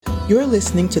You're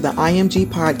listening to the IMG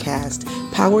Podcast,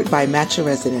 powered by Match a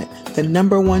Resident, the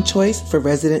 #1 choice for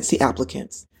residency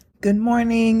applicants. Good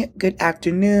morning, good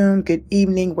afternoon, good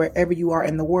evening, wherever you are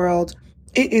in the world.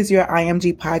 It is your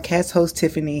IMG Podcast host,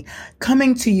 Tiffany,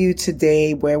 coming to you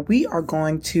today where we are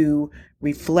going to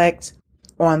reflect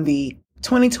on the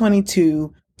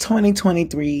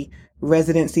 2022-2023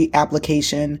 residency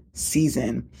application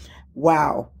season.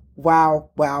 Wow.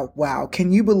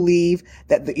 Can you believe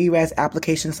that the ERAS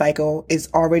application cycle is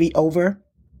already over?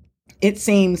 It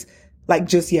seems like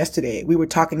just yesterday we were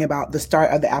talking about the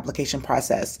start of the application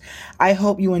process. I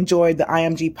hope you enjoyed the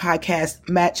IMG Podcast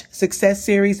Match Success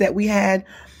series that we had.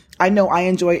 I know I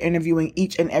enjoy interviewing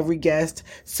each and every guest,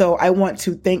 so I want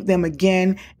to thank them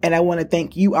again, and I want to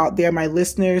thank you out there, my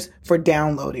listeners, for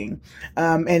downloading.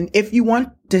 And if you want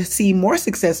to see more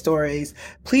success stories,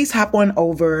 please hop on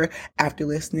over after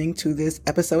listening to this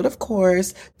episode, of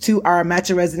course, to our Match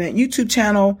a Resident YouTube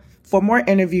channel for more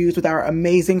interviews with our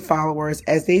amazing followers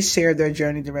as they share their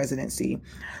journey to residency.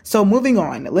 So moving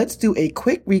on, let's do a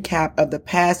quick recap of the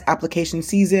past application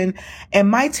season and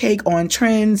my take on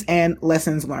trends and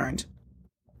lessons learned.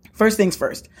 First things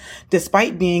first,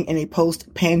 despite being in a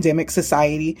post-pandemic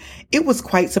society, it was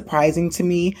quite surprising to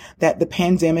me that the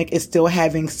pandemic is still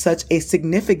having such a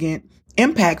significant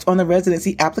impact on the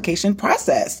residency application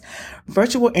process.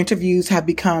 Virtual interviews have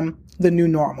become the new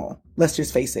normal. Let's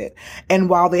just face it. And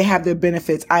while they have their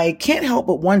benefits, I can't help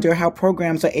but wonder how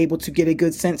programs are able to get a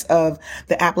good sense of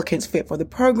the applicant's fit for the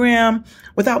program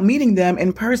without meeting them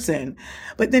in person.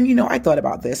 But then, I thought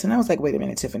about this and I was like, wait a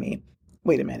minute, Tiffany,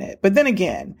 wait a minute. But then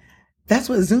again, that's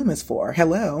what Zoom is for.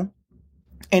 Hello.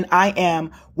 And I am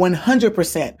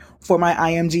 100% for my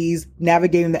IMGs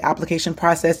navigating the application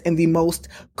process in the most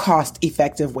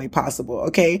cost-effective way possible.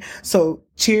 Okay. So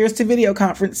cheers to video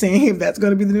conferencing. If that's going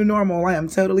to be the new normal, I am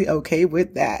totally okay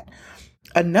with that.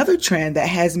 Another trend that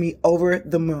has me over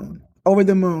the moon,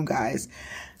 guys,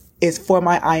 is for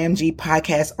my IMG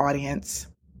podcast audience,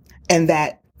 and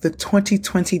that the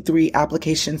 2023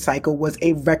 application cycle was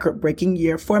a record-breaking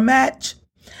year for Match.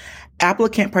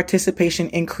 Applicant participation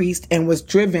increased and was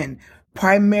driven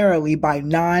primarily by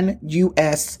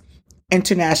non-U.S.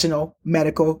 international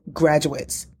medical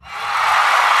graduates.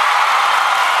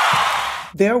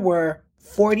 There were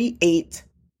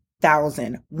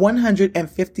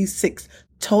 48,156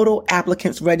 total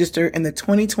applicants registered in the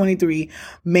 2023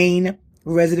 main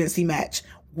residency match.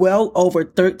 Well over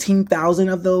 13,000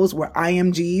 of those were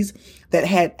IMGs that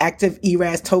had active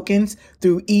ERAS tokens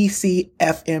through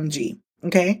ECFMG.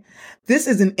 Okay. This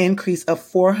is an increase of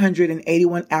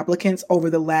 481 applicants over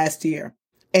the last year.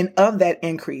 And of that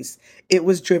increase, it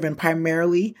was driven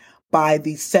primarily by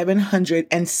the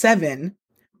 707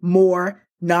 more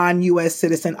non-U.S.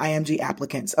 citizen IMG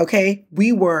applicants. Okay.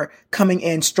 We were coming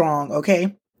in strong.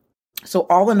 Okay. So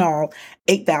all in all,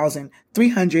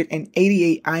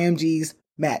 8,388 IMGs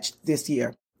matched this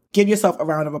year. Give yourself a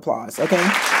round of applause.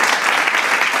 Okay.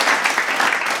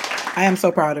 I am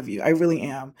so proud of you. I really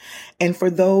am. And for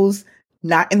those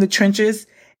not in the trenches,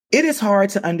 it is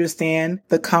hard to understand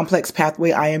the complex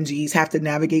pathway IMGs have to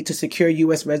navigate to secure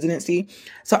U.S. residency.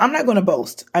 So I'm not going to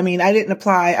boast. I didn't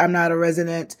apply. I'm not a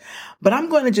resident, but I'm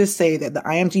going to just say that the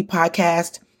IMG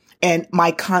podcast and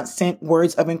my constant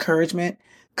words of encouragement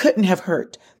couldn't have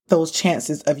hurt those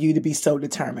chances of you to be so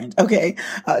determined. Okay.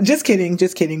 Just kidding.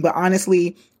 But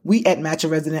honestly, we at Match a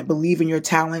Resident believe in your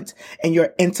talent and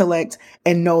your intellect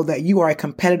and know that you are a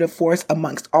competitive force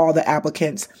amongst all the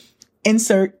applicants.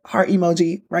 Insert heart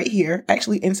emoji right here.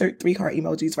 Actually, insert 3 heart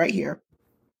emojis right here.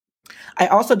 I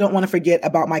also don't want to forget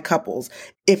about my couples.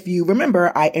 If you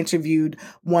remember, I interviewed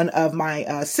one of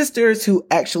my sisters who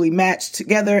actually matched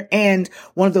together, and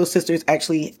one of those sisters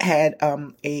actually had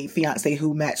a fiance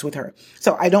who matched with her.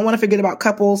 So I don't want to forget about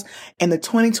couples. In the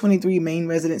 2023 main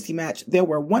residency match, there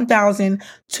were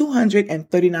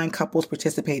 1,239 couples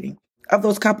participating. Of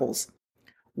those couples,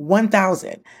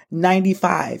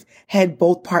 1,095 had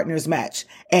both partners match,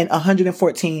 and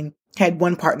 114 had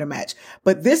one partner match.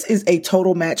 But this is a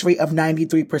total match rate of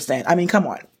 93%. Come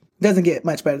on. Doesn't get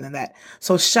much better than that.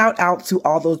 So shout out to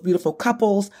all those beautiful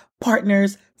couples,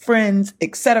 partners, friends,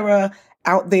 etc.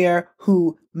 out there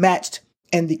who matched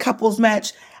in the couples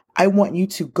match. I want you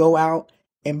to go out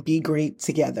and be great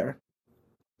together.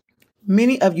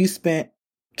 Many of you spent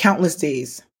countless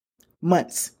days,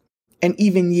 months, and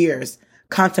even years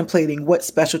contemplating what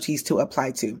specialties to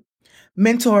apply to.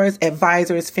 Mentors,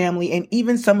 advisors, family, and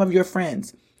even some of your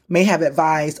friends may have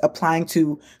advised applying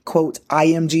to, quote,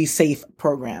 IMG safe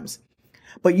programs.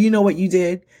 But you know what you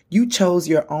did? You chose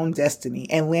your own destiny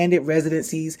and landed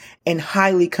residencies in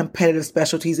highly competitive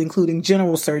specialties, including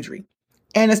general surgery,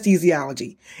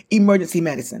 anesthesiology, emergency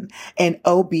medicine, and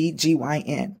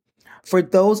OBGYN. For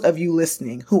those of you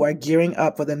listening who are gearing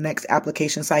up for the next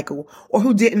application cycle or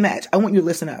who didn't match, I want you to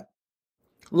listen up.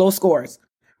 Low scores,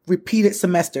 repeated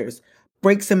semesters,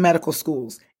 breaks in medical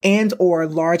schools, and or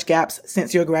large gaps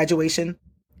since your graduation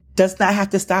does not have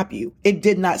to stop you. It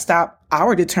did not stop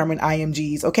our determined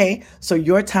IMGs, okay? So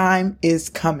your time is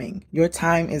coming. Your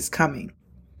time is coming.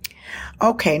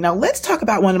 Okay, now let's talk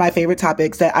about one of my favorite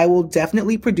topics that I will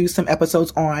definitely produce some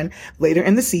episodes on later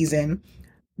in the season,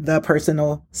 the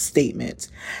personal statement.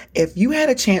 If you had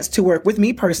a chance to work with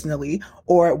me personally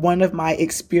or one of my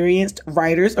experienced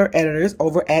writers or editors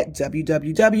over at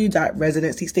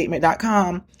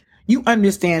www.residencystatement.com, you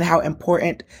understand how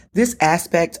important this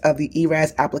aspect of the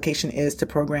ERAS application is to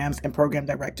programs and program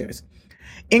directors.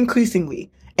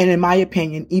 Increasingly, and in my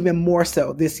opinion, even more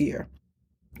so this year,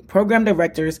 program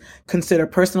directors consider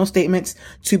personal statements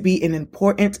to be an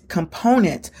important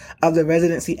component of the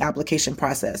residency application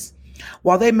process.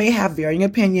 While they may have varying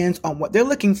opinions on what they're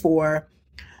looking for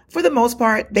the most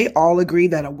part, they all agree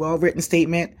that a well-written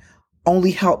statement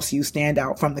only helps you stand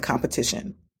out from the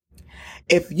competition.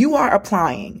 If you are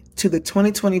applying to the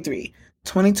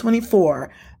 2023-2024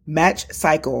 match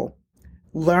cycle,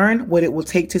 learn what it will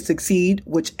take to succeed,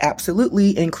 which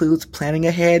absolutely includes planning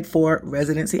ahead for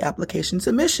residency application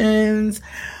submissions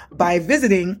by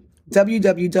visiting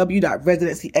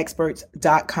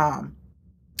www.residencyexperts.com.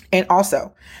 And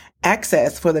also,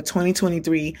 access for the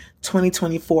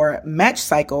 2023-2024 match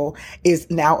cycle is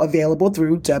now available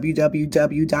through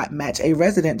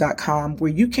www.matcharesident.com,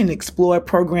 where you can explore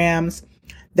programs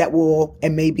that will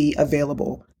and may be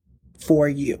available for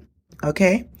you.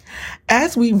 Okay.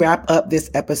 As we wrap up this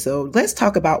episode, let's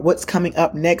talk about what's coming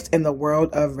up next in the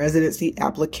world of residency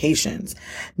applications.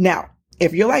 Now,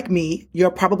 if you're like me,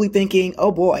 you're probably thinking,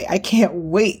 oh boy, I can't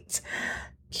wait.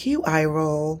 Cue eye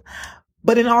roll.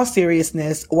 But in all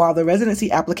seriousness, while the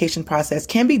residency application process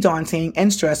can be daunting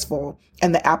and stressful,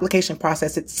 and the application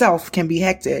process itself can be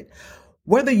hectic,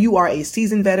 whether you are a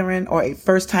seasoned veteran or a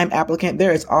first-time applicant,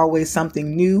 there is always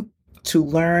something new to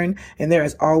learn, and there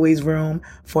is always room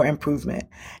for improvement.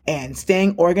 And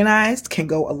staying organized can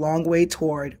go a long way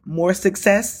toward more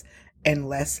success and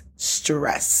less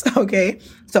stress. Okay.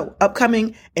 So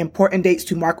upcoming important dates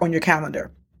to mark on your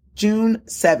calendar. June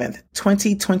 7th,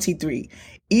 2023,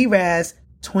 ERAS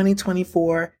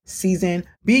 2024 season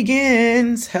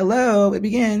begins. Hello, it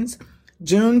begins.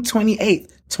 June 28th,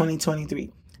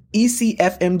 2023,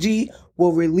 ECFMG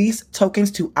will release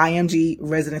tokens to IMG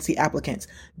residency applicants.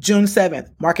 June 7th,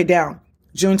 mark it down.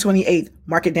 June 28th,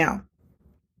 mark it down.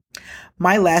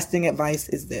 My lasting advice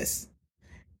is this.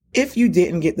 If you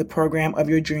didn't get the program of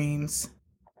your dreams,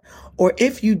 or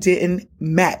if you didn't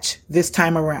match this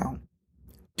time around,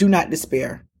 do not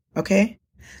despair, okay?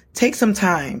 Take some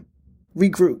time,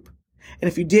 regroup. And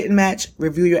if you didn't match,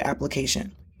 review your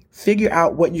application. Figure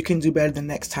out what you can do better the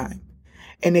next time.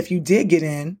 And if you did get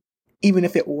in, even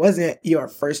if it wasn't your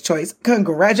first choice,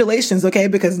 congratulations, okay?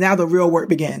 Because now the real work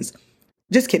begins.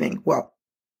 Just kidding. Well,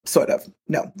 sort of.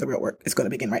 No, the real work is going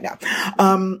to begin right now.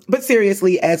 But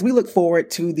seriously, as we look forward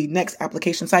to the next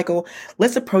application cycle,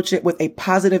 let's approach it with a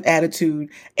positive attitude,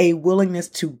 a willingness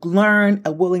to learn,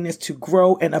 a willingness to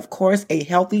grow, and of course, a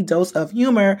healthy dose of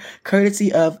humor,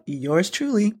 courtesy of yours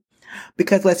truly.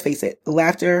 Because let's face it,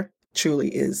 laughter truly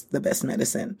is the best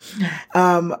medicine.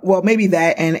 Well, maybe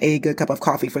that and a good cup of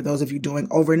coffee for those of you doing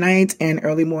overnight and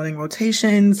early morning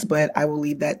rotations, but I will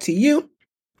leave that to you.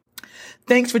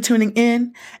 Thanks for tuning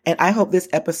in, and I hope this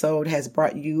episode has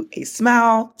brought you a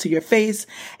smile to your face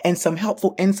and some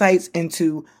helpful insights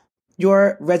into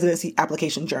your residency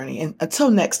application journey. And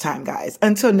until next time, guys,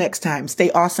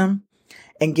 stay awesome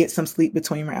and get some sleep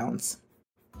between rounds.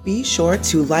 Be sure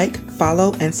to like,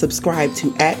 follow, and subscribe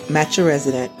to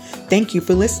 @MatchAResident. Thank you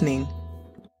for listening.